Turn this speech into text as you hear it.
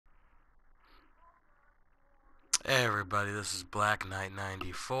Hey everybody, this is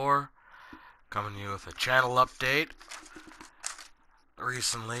Knight94 coming to you with a channel update.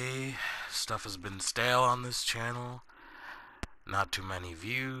 Recently, stuff has been stale on this channel. Not too many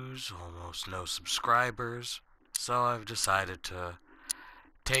views, almost no subscribers. So I've decided to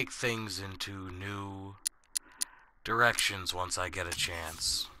take things into new directions once I get a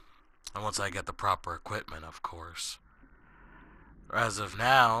chance. And once I get the proper equipment, of course. As of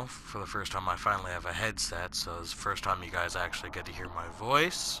now, for the first time I finally have a headset, so it's the first time you guys actually get to hear my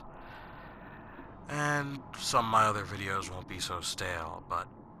voice. And some of my other videos won't be so stale, but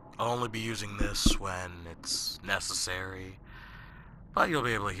I'll only be using this when it's necessary. But you'll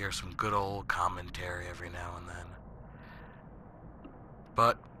be able to hear some good old commentary every now and then.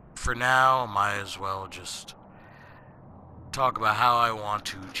 But for now, I might as well just talk about how I want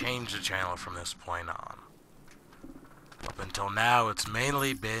to change the channel from this point on. Up until now, it's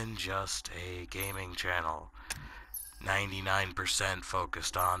mainly been just a gaming channel. 99%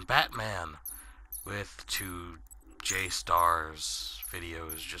 focused on Batman, with 2 J-Stars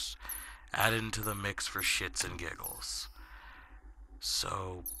videos just added into the mix for shits and giggles.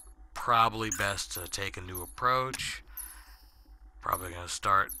 So, probably best to take a new approach. Probably going to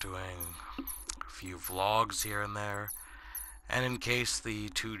start doing a few vlogs here and there. And in case the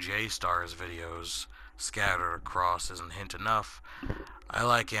 2 J-Stars videos scattered across isn't hint enough, I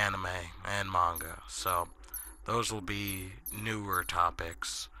like anime and manga, so those will be newer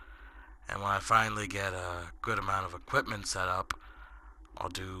topics. And when I finally get a good amount of equipment set up, I'll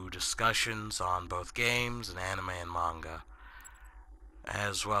do discussions on both games and anime and manga,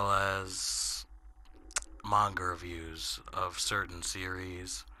 as well as manga reviews of certain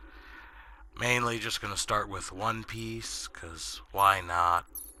series. Mainly just going to start with One Piece, because why not?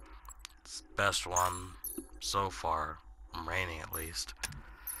 It's the best one so far, from reigning at least.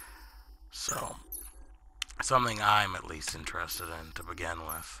 So, something I'm at least interested in to begin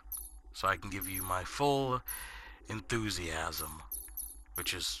with, so I can give you my full enthusiasm,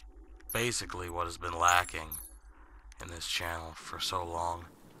 which is basically what has been lacking in this channel for so long.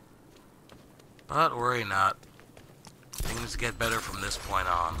 But worry not, things get better from this point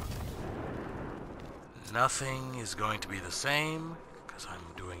on. Nothing is going to be the same, because I'm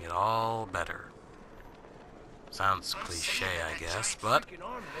doing it all better. Sounds cliche, I guess, but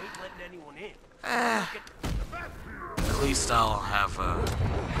at least I'll have a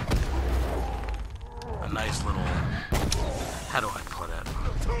nice little, how do I put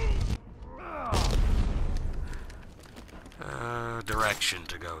it, direction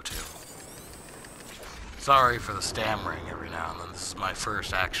to go to. Sorry for the stammering every now and then. This is my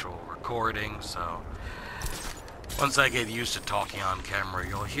first actual recording, so once I get used to talking on camera,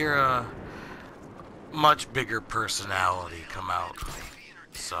 you'll hear a much bigger personality come out.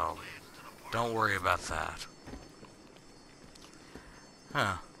 So, don't worry about that.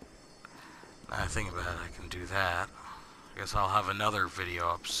 Huh. Now I think about it, I can do that. I guess I'll have another video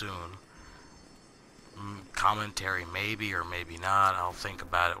up soon. Commentary maybe or maybe not. I'll think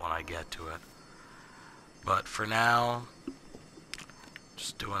about it when I get to it. But for now,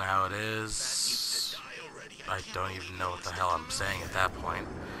 just doing how it is. I don't even know what the hell I'm saying at that point.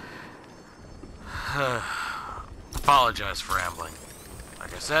 Apologize for rambling.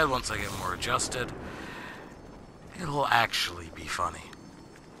 Like I said, once I get more adjusted, it'll actually be funny.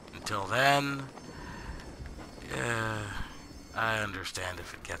 Until then, I understand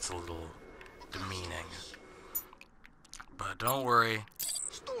if it gets a little demeaning. But don't worry,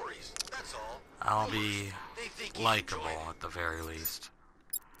 I'll be likable at the very least.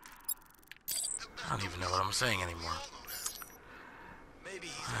 I don't even know what I'm saying anymore.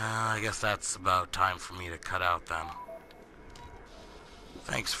 I guess that's about time for me to cut out then.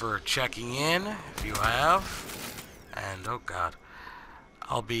 Thanks for checking in, if you have. And, oh god,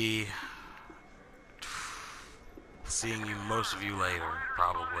 I'll be seeing most of you later,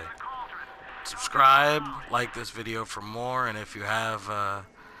 probably. Subscribe, like this video for more, and if you have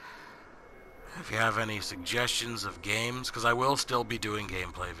any suggestions of games, because I will still be doing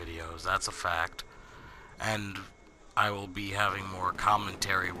gameplay videos, that's a fact. And I will be having more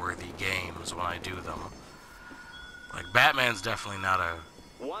commentary-worthy games when I do them. Like, Batman's definitely not a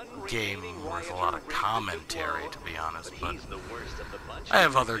game worth a lot of commentary, to be honest, but I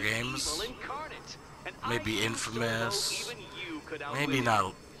have other games. Maybe Infamous, maybe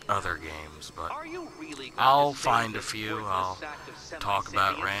not other games, but I'll find a few. I'll talk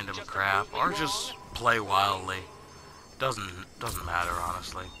about random crap, or just play wildly. Doesn't matter,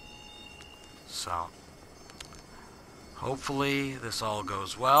 honestly. So, hopefully this all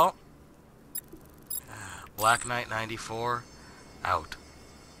goes well. Knight94 out.